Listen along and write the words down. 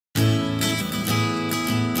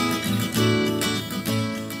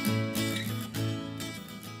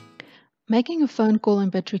Making a phone call in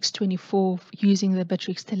Bitrix24 using the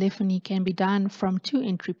Bitrix telephony can be done from two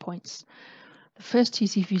entry points. The first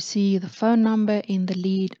is if you see the phone number in the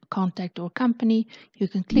lead, contact or company, you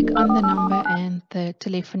can click on the number and the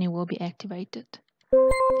telephony will be activated.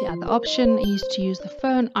 The other option is to use the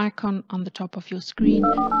phone icon on the top of your screen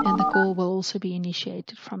and the call will also be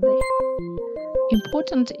initiated from there.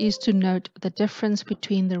 Important is to note the difference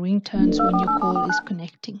between the ringtones when your call is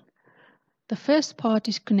connecting. The first part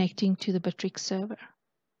is connecting to the Bitrix server.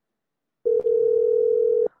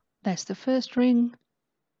 That's the first ring.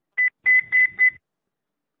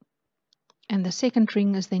 And the second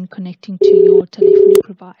ring is then connecting to your telephony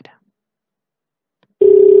provider.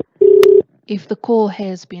 If the call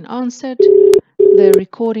has been answered, the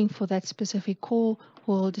recording for that specific call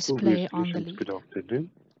will display on the lead. Good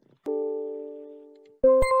afternoon.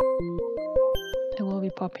 It will be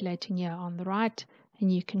populating here on the right,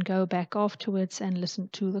 and you can go back afterwards and listen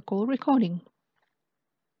to the call recording.